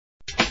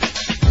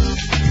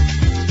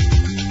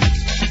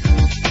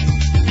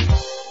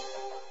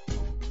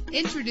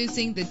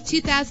Introducing the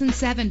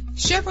 2007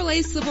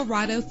 Chevrolet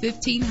Silverado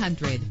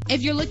 1500.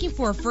 If you're looking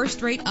for a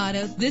first-rate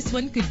auto, this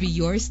one could be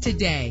yours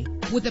today.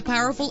 With a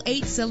powerful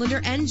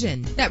 8-cylinder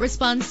engine that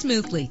responds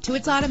smoothly to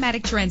its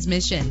automatic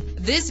transmission,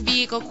 this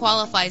vehicle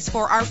qualifies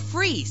for our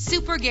free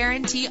Super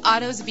Guarantee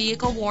Autos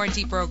Vehicle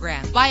Warranty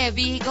Program. Buy a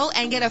vehicle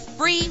and get a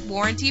free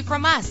warranty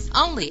from us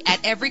only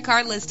at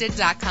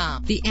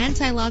everycarlisted.com. The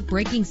anti-lock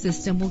braking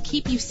system will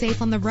keep you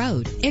safe on the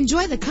road.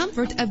 Enjoy the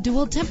comfort of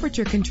dual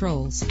temperature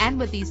controls. And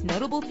with these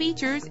notable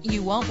features,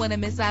 you won't want to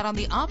miss out on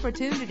the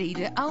opportunity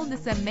to own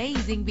this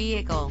amazing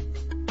vehicle.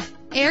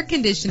 Air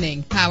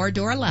conditioning, power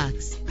door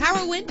locks,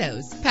 power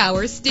windows,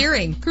 power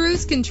steering,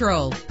 cruise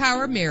control,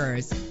 power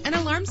mirrors, an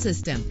alarm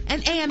system,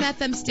 an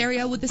AM/FM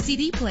stereo with a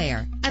CD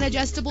player, an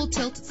adjustable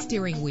tilt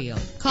steering wheel.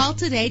 Call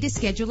today to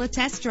schedule a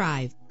test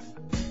drive.